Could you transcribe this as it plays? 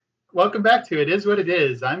Welcome back to It Is What It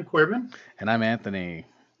Is. I'm Corbin. And I'm Anthony.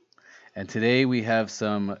 And today we have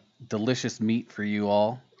some delicious meat for you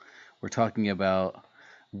all. We're talking about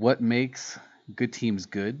what makes good teams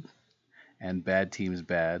good and bad teams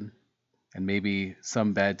bad. And maybe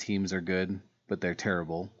some bad teams are good, but they're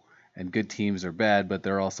terrible. And good teams are bad, but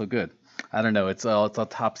they're also good. I don't know. It's all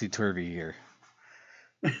topsy turvy here.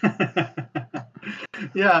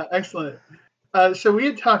 Yeah, excellent. So we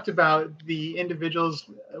had talked about the individuals,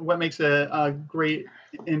 what makes a great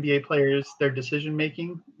NBA player is their decision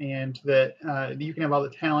making, and that you can have all the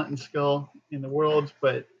talent and skill in the world,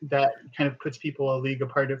 but that kind of puts people a league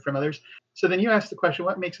apart from others. So then you asked the question,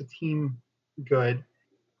 what makes a team good?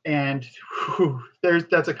 And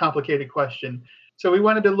that's a complicated question. So we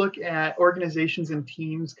wanted to look at organizations and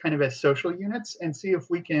teams kind of as social units and see if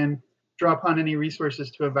we can draw upon any resources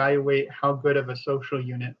to evaluate how good of a social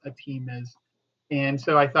unit a team is. And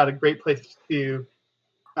so I thought a great place to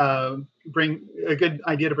bring a good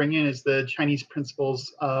idea to bring in is the Chinese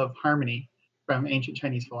principles of harmony from ancient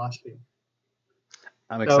Chinese philosophy.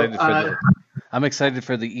 I'm So excited for the I'm excited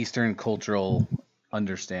for the Eastern cultural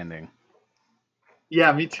understanding.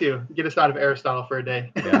 yeah, me too. Get us out of Aristotle for a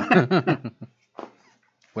day. Yeah.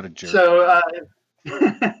 What a jerk. So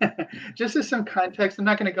just as some context, I'm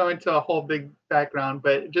not going to go into a whole big background,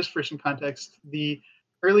 but just for some context, the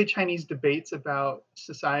early Chinese debates about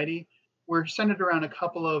society were centered around a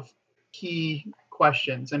couple of key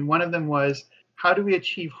questions. And one of them was, how do we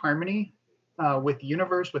achieve harmony with the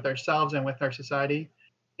universe, with ourselves, and with our society?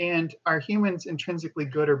 And are humans intrinsically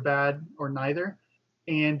good or bad or neither?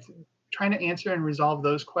 And trying to answer and resolve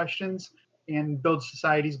those questions and build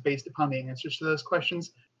societies based upon the answers to those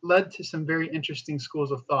questions led to some very interesting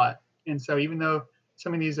schools of thought. And so, even though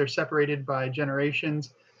some of these are separated by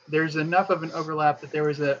generations, there's enough of an overlap that there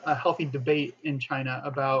was a healthy debate in China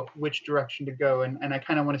about which direction to go. And I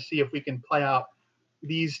kind of want to see if we can play out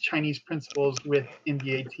these Chinese principles with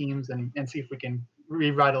NBA teams and see if we can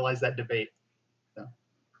revitalize that debate. So,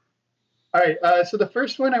 all right. So, the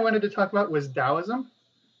first one I wanted to talk about was Taoism.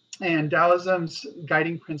 And Taoism's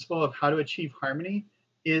guiding principle of how to achieve harmony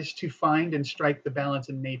is to find and strike the balance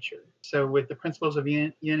in nature. So with the principles of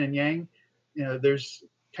yin and yang, there's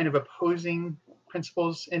kind of opposing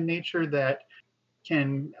principles in nature that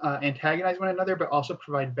can antagonize one another, but also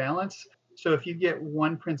provide balance. So if you get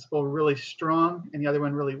one principle really strong and the other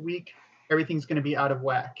one really weak, everything's going to be out of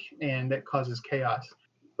whack, and that causes chaos.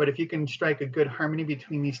 But if you can strike a good harmony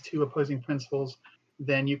between these two opposing principles,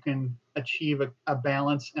 then you can achieve a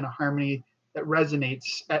balance and a harmony that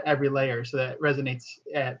resonates at every layer. So that resonates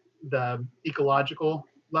at the ecological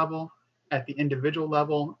level, at the individual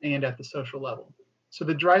level, and at the social level. So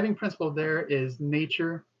the driving principle there is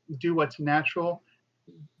nature, do what's natural.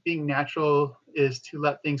 Being natural is to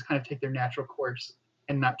let things kind of take their natural course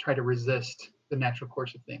and not try to resist the natural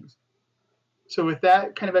course of things. So with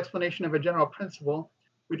that kind of explanation of a general principle,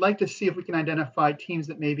 we'd like to see if we can identify teams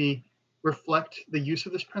that maybe reflect the use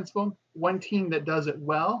of this principle, one team that does it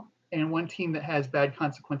well, and one team that has bad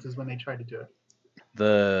consequences when they try to do it.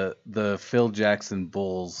 The Phil Jackson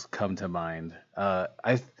Bulls come to mind.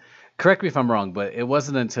 I correct me if I'm wrong, but it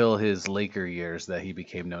wasn't until his Laker years that he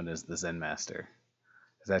became known as the Zen Master.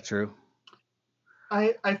 Is that true?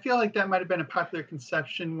 I feel like that might have been a popular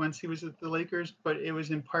conception once he was at the Lakers, but it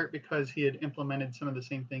was in part because he had implemented some of the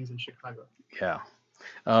same things in Chicago. Yeah.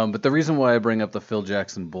 But the reason why I bring up the Phil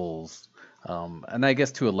Jackson Bulls, and I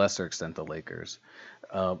guess to a lesser extent the Lakers,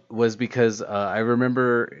 was because I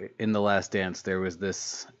remember in The Last Dance there was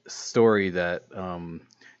this story that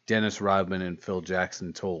Dennis Rodman and Phil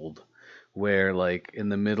Jackson told, where like in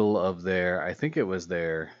the middle of their, I think it was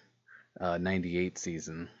their '98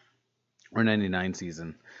 season or '99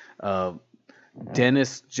 season, uh,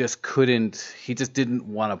 Dennis just couldn't, he just didn't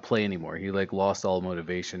want to play anymore. He like lost all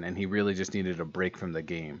motivation and he really just needed a break from the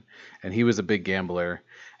game. And he was a big gambler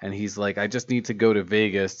and he's like, I just need to go to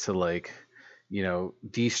Vegas to like,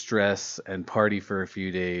 de-stress and party for a few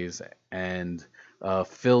days. And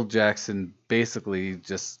Phil Jackson basically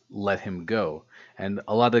just let him go. And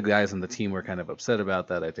a lot of the guys on the team were kind of upset about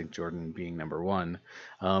that. I think Jordan being number one.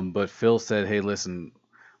 But Phil said, hey, listen,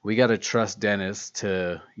 we got to trust Dennis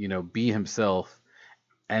to, be himself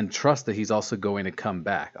and trust that he's also going to come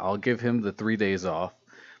back. I'll give him the 3 days off,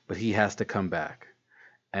 but he has to come back.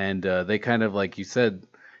 And they kind of, like you said,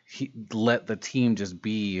 let the team just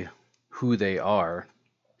be who they are.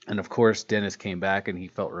 And of course, Dennis came back and he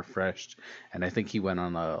felt refreshed. And I think he went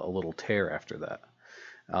on a little tear after that.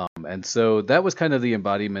 And so that was kind of the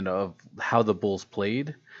embodiment of how the Bulls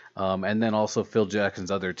played. And then also Phil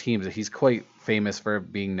Jackson's other teams. He's quite famous for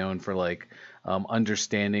being known for like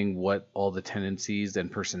understanding what all the tendencies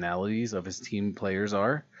and personalities of his team players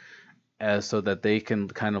are, as so that they can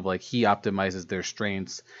kind of like he optimizes their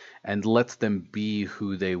strengths and lets them be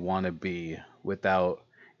who they want to be without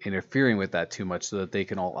interfering with that too much, so that they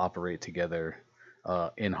can all operate together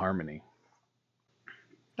in harmony.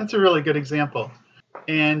 That's a really good example.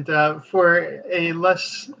 And for a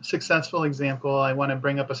less successful example, I want to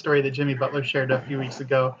bring up a story that Jimmy Butler shared a few weeks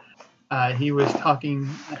ago. He was talking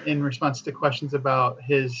in response to questions about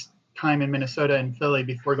his time in Minnesota and Philly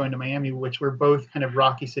before going to Miami, which were both kind of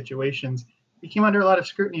rocky situations. He came under a lot of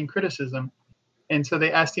scrutiny and criticism. And so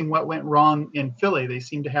they asked him what went wrong in Philly. They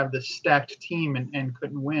seemed to have this stacked team and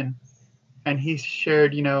couldn't win. And he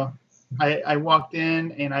shared, I walked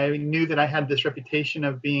in and I knew that I had this reputation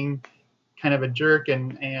of being kind of a jerk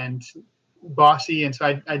and bossy. And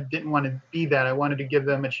so I didn't want to be that. I wanted to give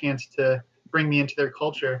them a chance to bring me into their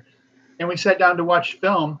culture. And we sat down to watch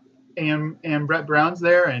film, and Brett Brown's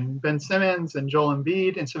there, and Ben Simmons and Joel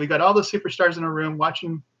Embiid. And so we got all the superstars in a room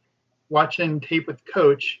watching tape with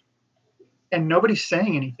coach, and nobody's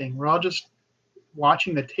saying anything. We're all just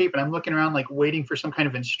watching the tape, and I'm looking around like waiting for some kind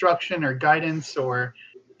of instruction or guidance or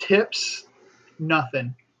tips.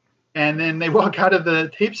 Nothing. And then they walk out of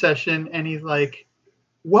the tape session, and he's like,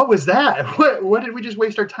 "What was that? What did we just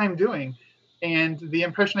waste our time doing?" And the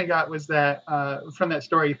impression I got was that from that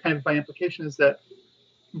story, kind of by implication, is that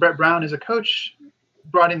Brett Brown, as a coach,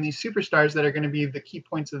 brought in these superstars that are going to be the key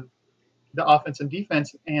points of the offense and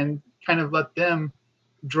defense, and kind of let them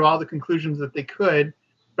draw the conclusions that they could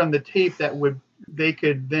from the tape that they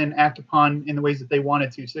could then act upon in the ways that they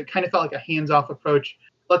wanted to. So it kind of felt like a hands-off approach.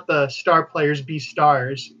 Let the star players be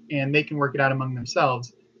stars, and they can work it out among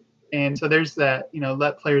themselves. And so there's that,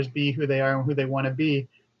 let players be who they are and who they want to be.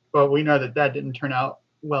 But we know that didn't turn out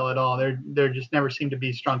well at all. There just never seemed to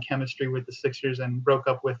be strong chemistry with the Sixers, and broke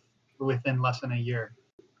up within less than a year.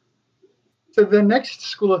 So the next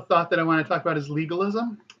school of thought that I want to talk about is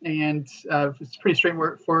legalism, and it's pretty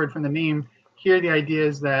straightforward from the name. Here, the idea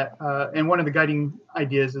is that, and one of the guiding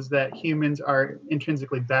ideas is that humans are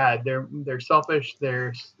intrinsically bad. They're selfish.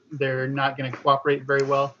 They're not going to cooperate very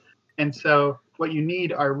well, and so what you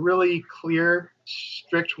need are really clear,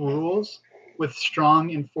 strict rules with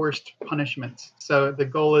strong enforced punishments. So the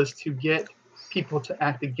goal is to get people to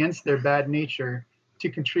act against their bad nature to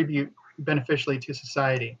contribute beneficially to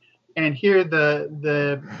society. And here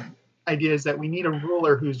the idea is that we need a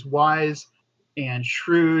ruler who's wise and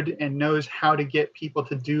shrewd and knows how to get people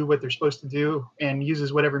to do what they're supposed to do, and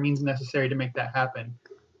uses whatever means necessary to make that happen.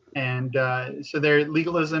 And so their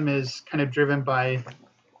legalism is kind of driven by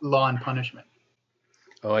law and punishment.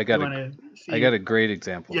 Oh, You want to I see? got a great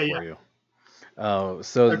example Yeah, for yeah. you.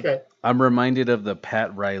 So Okay. I'm reminded of the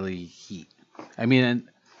Pat Riley Heat. I mean,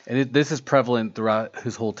 this is prevalent throughout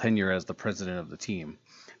his whole tenure as the president of the team.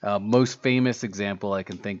 Most famous example I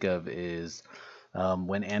can think of is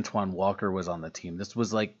when Antoine Walker was on the team. This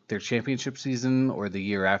was like their championship season or the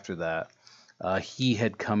year after that. He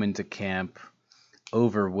had come into camp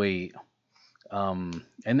overweight. And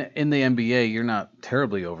in the NBA, you're not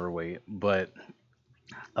terribly overweight, but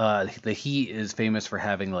the Heat is famous for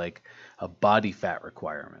having like a body fat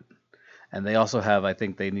requirement. And they also have, I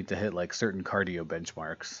think they need to hit like certain cardio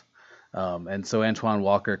benchmarks. And so Antoine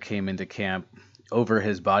Walker came into camp over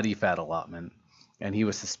his body fat allotment, and he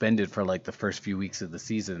was suspended for like the first few weeks of the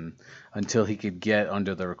season until he could get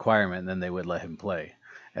under the requirement, and then they would let him play.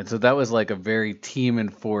 And so that was like a very team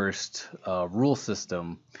enforced rule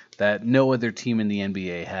system that no other team in the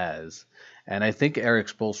NBA has. And I think Eric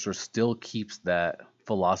Spoelstra still keeps that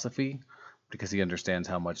philosophy because he understands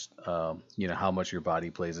how much how much your body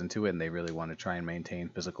plays into it, and they really want to try and maintain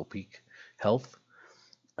physical peak health.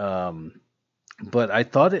 But I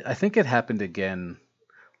think it happened again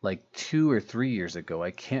like 2 or 3 years ago.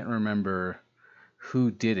 I can't remember who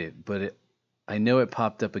did it, but I know it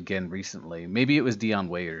popped up again recently. Maybe it was Dion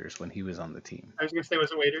Waiters when he was on the team. I was gonna say,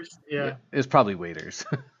 was it waiters? Yeah, Yeah. it was probably Waiters.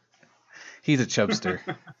 He's a chubster.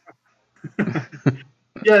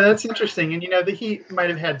 Yeah, that's interesting. And the Heat might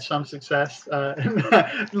have had some success.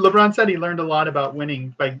 LeBron said he learned a lot about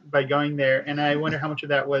winning by going there, and I wonder how much of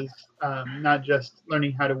that was not just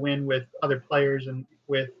learning how to win with other players and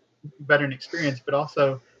with veteran experience, but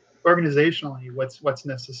also organizationally, what's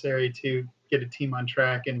necessary to get a team on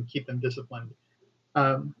track and keep them disciplined.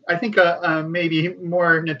 I think a maybe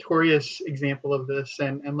more notorious example of this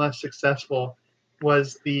and less successful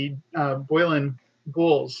was the Boylan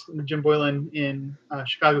Bulls, Jim Boylan in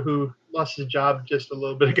Chicago, who lost his job just a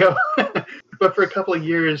little bit ago, but for a couple of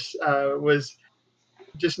years was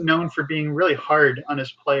just known for being really hard on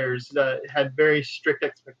his players. Had very strict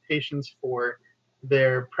expectations for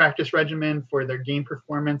their practice regimen for their game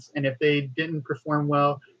performance, and if they didn't perform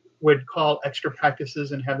well, would call extra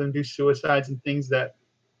practices and have them do suicides and things that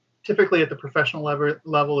typically at the professional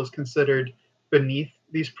level is considered beneath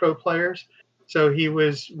these pro players. So he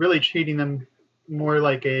was really treating them more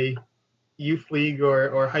like a youth league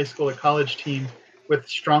or high school or college team with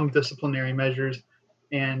strong disciplinary measures,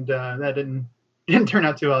 and that didn't turn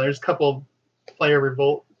out too well. There's a couple player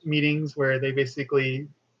revolt meetings where they basically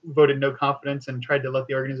voted no confidence and tried to let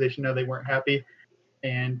the organization know they weren't happy,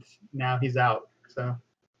 and now he's out. So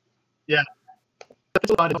yeah, that's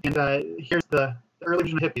a lot. And here's the early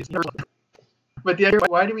version of hippies. But the idea,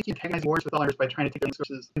 why do we keep antagonizing wars with all others by trying to take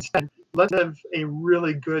resources? Instead, let's have a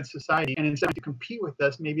really good society, and instead to compete with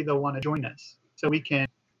us, maybe they'll want to join us, so we can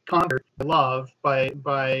conquer love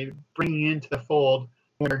by bringing into the fold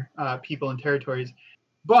more people and territories.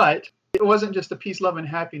 But it wasn't just a peace, love, and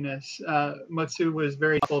happiness. Motsu was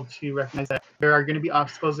very able to recognize that there are going to be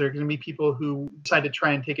obstacles. There are going to be people who decide to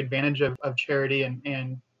try and take advantage of charity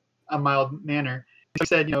and a mild manner. So he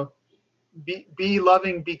said, be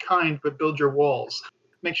loving, be kind, but build your walls.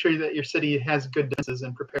 Make sure that your city has good defenses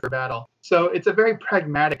and prepare for battle. So it's a very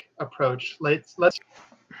pragmatic approach. Let's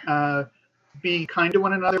be kind to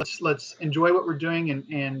one another. Let's enjoy what we're doing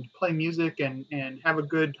and play music and have a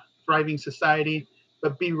good, thriving society.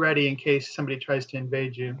 But be ready in case somebody tries to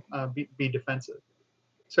invade you. Be defensive.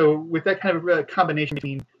 So with that kind of combination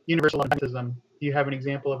between universal and pragmatism, do you have an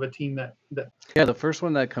example of a team that Yeah, the first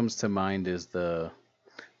one that comes to mind is the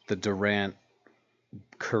Durant,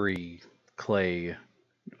 Curry, Clay,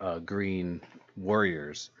 Green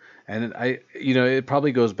Warriors, and it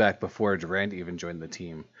probably goes back before Durant even joined the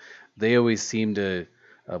team. They always seem to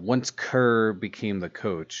once Kerr became the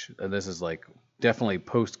coach, and this is like definitely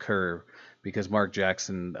post Kerr because Mark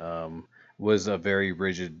Jackson was a very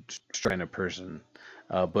rigid kind of person,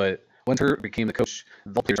 but when Kerr became the coach,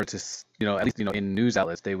 the players started to, at least in news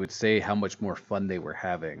outlets, they would say how much more fun they were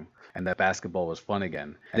having and that basketball was fun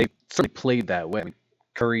again. And they certainly played that way. I mean,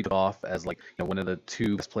 Curry took off as one of the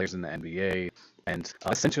two best players in the NBA, and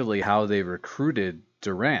essentially how they recruited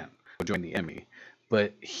Durant to join the Emmy.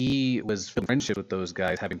 But he was feeling friendship with those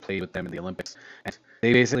guys, having played with them in the Olympics, and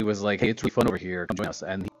they basically was like, "Hey, it's really fun over here. Come join us."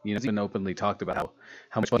 And he even openly talked about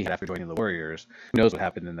how much fun he had after joining the Warriors. Who knows what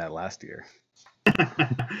happened in that last year?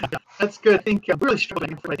 That's good. I think I'm really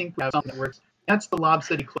struggling for. I think we have something that works. That's the Lob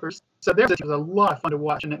City Clippers. So their system was a lot of fun to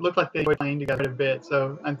watch, and it looked like they were playing together a bit.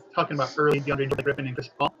 So I'm talking about early DeAndre Griffin and Chris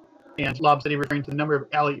Paul, and Lob City referring to the number of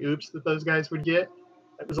alley oops that those guys would get.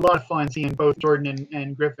 It was a lot of fun seeing both Jordan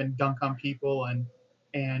and Griffin dunk on people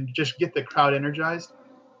and just get the crowd energized.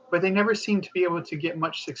 But they never seemed to be able to get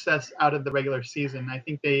much success out of the regular season. I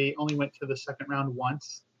think they only went to the second round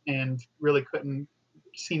once and really couldn't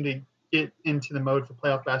seem to get into the mode for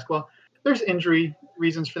playoff basketball. There's injury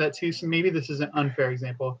reasons for that too, so maybe this is an unfair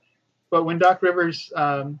example. But when Doc Rivers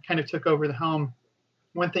kind of took over the helm,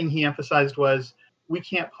 one thing he emphasized was we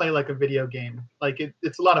can't play like a video game. Like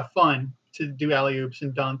it's a lot of fun to do alley oops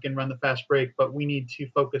and dunk and run the fast break, but we need to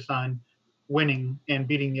focus on winning and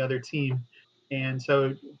beating the other team. And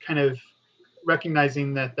so, kind of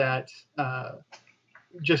recognizing that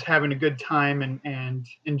just having a good time and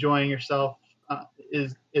enjoying yourself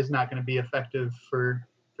is not going to be effective for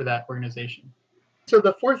that organization. So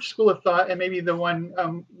the fourth school of thought, and maybe the one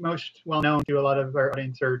most well known to a lot of our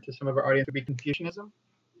audience or to some of our audience, would be Confucianism.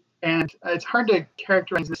 And it's hard to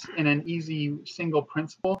characterize this in an easy single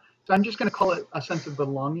principle. So I'm just going to call it a sense of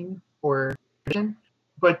belonging or vision.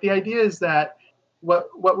 But the idea is that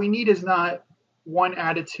what we need is not one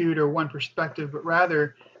attitude or one perspective, but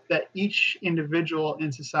rather that each individual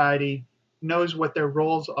in society knows what their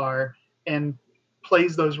roles are and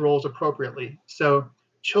plays those roles appropriately. So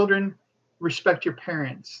children, respect your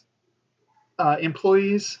parents.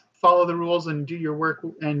 Employees, follow the rules and do your work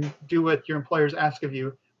and do what your employers ask of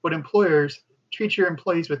you. But employers, treat your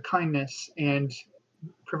employees with kindness and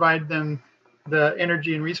provide them the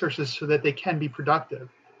energy and resources so that they can be productive.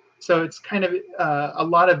 So it's kind of a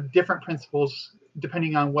lot of different principles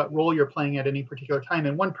depending on what role you're playing at any particular time.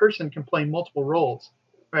 And one person can play multiple roles,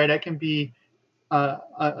 right? I can be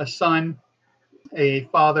a son, a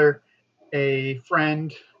father, a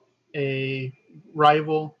friend, a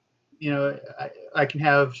rival. I can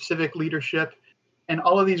have civic leadership, and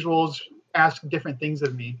all of these roles ask different things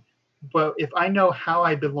of me. But if I know how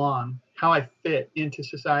I belong, how I fit into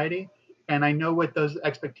society, and I know what those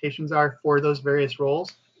expectations are for those various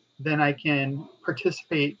roles, then I can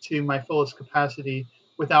participate to my fullest capacity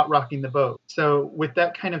without rocking the boat. So, with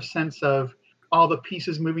that kind of sense of all the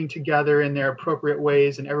pieces moving together in their appropriate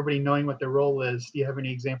ways and everybody knowing what their role is, do you have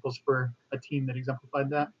any examples for a team that exemplified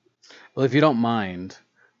that? Well, if you don't mind,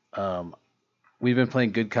 um, we've been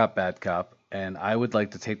playing good cop, bad cop, and I would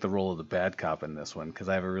like to take the role of the bad cop in this one because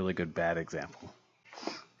I have a really good bad example.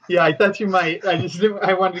 Yeah, I thought you might. I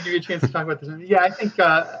wanted to give you a chance to talk about this. Yeah, I think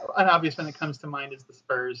an obvious one that comes to mind is the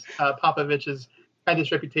Spurs. Popovich has had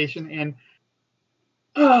this reputation, and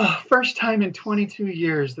first time in 22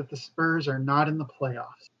 years that the Spurs are not in the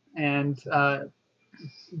playoffs. And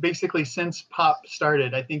basically, since Pop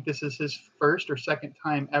started, I think this is his first or second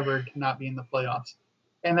time ever to not be in the playoffs.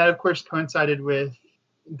 And that, of course, coincided with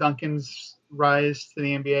Duncan's rise to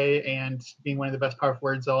the NBA and being one of the best power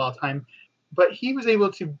forwards of all time. But he was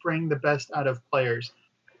able to bring the best out of players.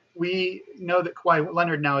 We know that Kawhi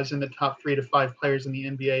Leonard now is in the top 3 to 5 players in the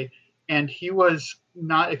NBA, and he was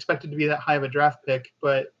not expected to be that high of a draft pick,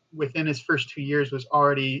 but within his first 2 years was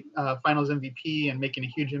already Finals MVP and making a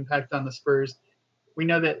huge impact on the Spurs. We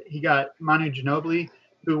know that he got Manu Ginobili,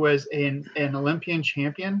 who was an Olympian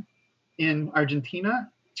champion in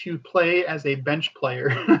Argentina, to play as a bench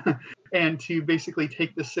player and to basically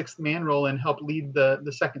take the sixth man role and help lead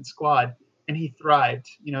the second squad. And he thrived.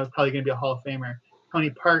 Probably going to be a Hall of Famer. Tony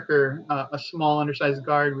Parker, a small, undersized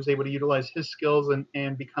guard, was able to utilize his skills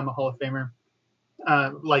and become a Hall of Famer.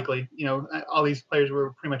 Likely, all these players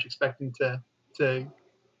were pretty much expecting to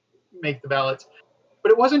make the ballots.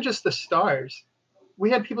 But it wasn't just the stars. We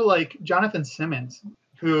had people like Jonathan Simmons,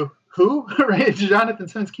 who right? Jonathan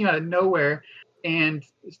Simmons came out of nowhere and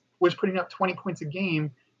was putting up 20 points a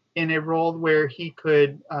game in a role where he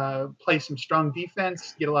could play some strong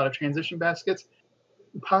defense, get a lot of transition baskets.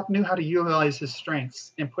 Pop knew how to utilize his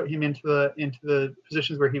strengths and put him into the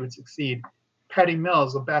positions where he would succeed. Patty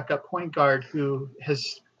Mills, a backup point guard who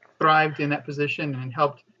has thrived in that position and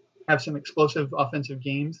helped have some explosive offensive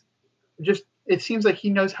games. Just it seems like he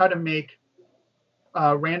knows how to make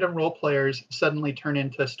random role players suddenly turn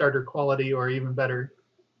into starter quality or even better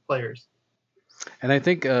players. And I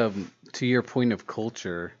think to your point of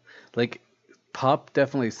culture, like Pop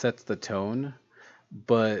definitely sets the tone,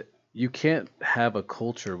 but you can't have a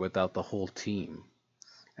culture without the whole team.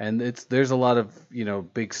 And there's a lot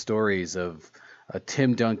of big stories of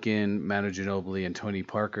Tim Duncan, Manu Ginobili, and Tony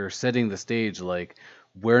Parker setting the stage like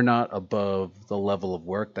we're not above the level of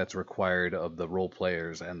work that's required of the role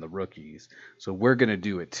players and the rookies, so we're gonna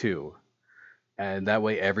do it too, and that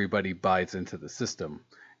way everybody buys into the system.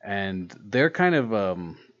 And they're kind of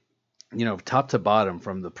top to bottom,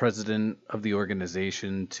 from the president of the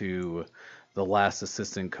organization to the last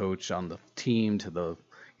assistant coach on the team to the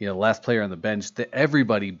last player on the bench, that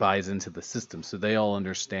everybody buys into the system, so they all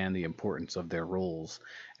understand the importance of their roles,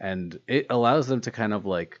 and it allows them to kind of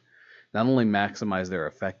like not only maximize their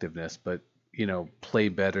effectiveness, but play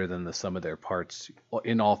better than the sum of their parts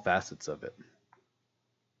in all facets of it.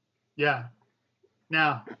 Yeah.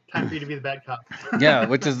 Now, time for you to be the bad cop. Yeah,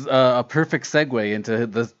 which is a perfect segue into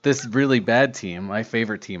this really bad team, my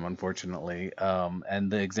favorite team, unfortunately.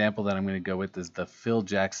 And the example that I'm going to go with is the Phil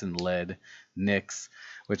Jackson led Knicks,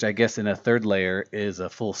 which I guess in a third layer is a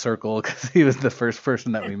full circle because he was the first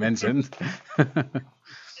person that we mentioned.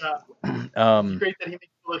 Yeah. It's um, great that he makes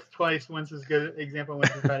the list twice. Once is good example,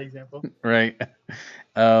 once is bad example. right.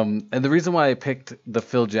 And the reason why I picked the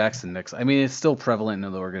Phil Jackson Knicks, I mean, it's still prevalent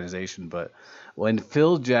in the organization, but when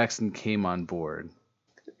Phil Jackson came on board,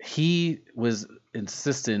 he was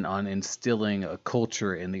insistent on instilling a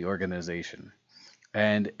culture in the organization.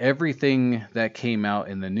 And everything that came out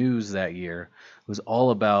in the news that year was all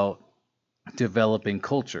about developing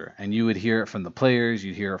culture. And you would hear it from the players,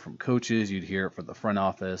 you'd hear it from coaches, you'd hear it from the front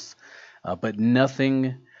office, but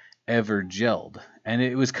nothing ever gelled. And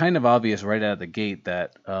it was kind of obvious right out of the gate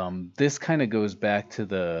that this kind of goes back to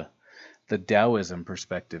the Taoism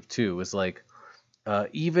perspective too. It was like,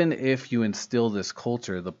 even if you instill this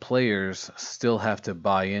culture, the players still have to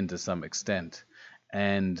buy in to some extent.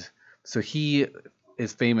 And so he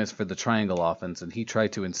is famous for the triangle offense, and he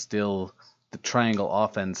tried to instill the triangle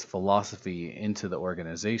offense philosophy into the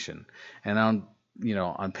organization. And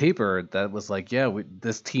on paper, that was like, yeah,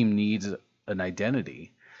 this team needs an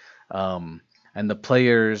identity. And the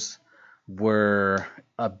players were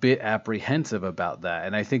a bit apprehensive about that.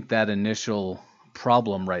 And I think that initial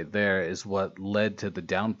problem right there is what led to the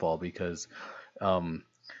downfall, because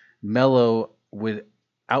Melo would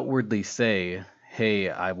outwardly say, "Hey,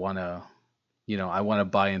 I want to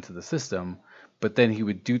buy into the system," but then he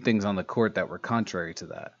would do things on the court that were contrary to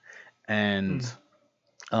that, and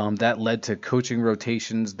Hmm. that led to coaching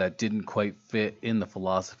rotations that didn't quite fit in the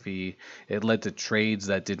philosophy. It led to trades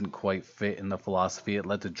that didn't quite fit in the philosophy. It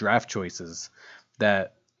led to draft choices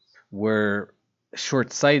that were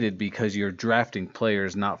short-sighted because you're drafting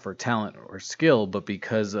players not for talent or skill, but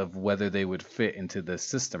because of whether they would fit into the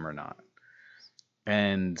system or not.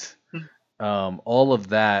 And Hmm. all of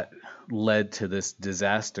that led to this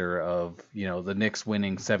disaster of, the Knicks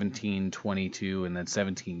winning 17, 22, and then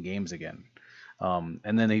 17 games again.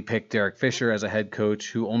 And then they picked Derek Fisher as a head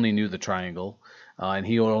coach who only knew the triangle, and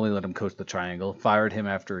he would only let him coach the triangle, fired him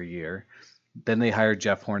after a year. Then they hired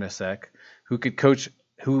Jeff Hornacek, who could coach,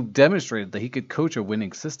 who demonstrated that he could coach a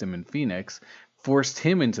winning system in Phoenix, forced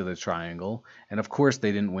him into the triangle, and of course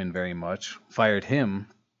they didn't win very much, fired him,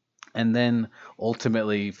 and then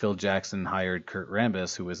ultimately Phil Jackson hired Kurt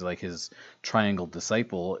Rambis, who was like his triangle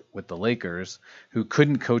disciple with the Lakers, who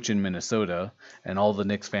couldn't coach in Minnesota, and all the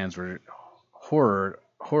Knicks fans were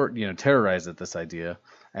terrorized at this idea.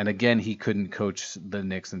 And again, he couldn't coach the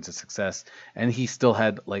Knicks into success, and he still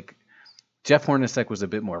had like Jeff Hornacek was a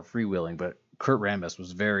bit more freewheeling, but Kurt Rambis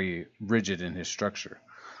was very rigid in his structure.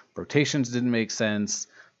 Rotations didn't make sense.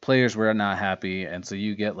 Players were not happy, and so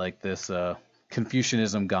you get like this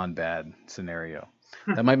Confucianism gone bad scenario.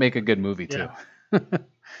 That might make a good movie too.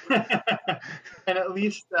 Yeah. And at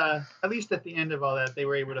least at the end of all that, they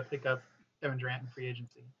were able to pick up Kevin Durant in free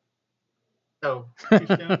agency. Oh, too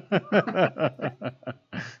soon?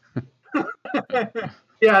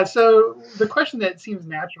 Yeah, so the question that seems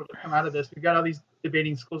natural to come out of this, we've got all these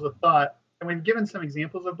debating schools of thought, and we've given some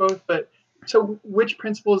examples of both, but so which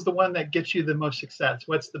principle is the one that gets you the most success?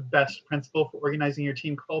 What's the best principle for organizing your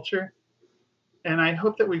team culture? And I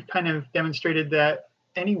hope that we've kind of demonstrated that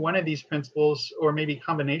any one of these principles, or maybe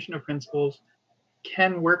combination of principles,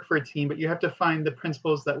 can work for a team, but you have to find the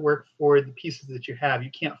principles that work for the pieces that you have.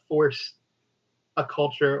 You can't force a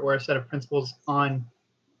culture or a set of principles on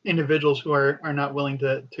individuals who are not willing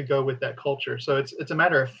to go with that culture. So it's a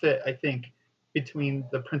matter of fit, I think, between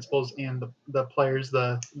the principles and the players,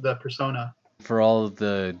 the persona. For all of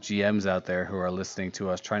the GMs out there who are listening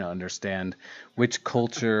to us trying to understand which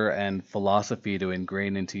culture and philosophy to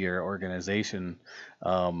ingrain into your organization,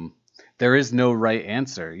 there is no right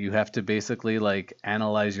answer. You have to basically like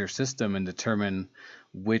analyze your system and determine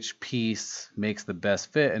which piece makes the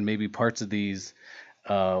best fit, and maybe parts of these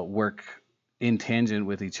work in tangent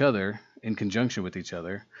with each other, in conjunction with each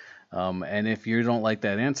other. And if you don't like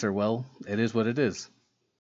that answer, well, it is what it is.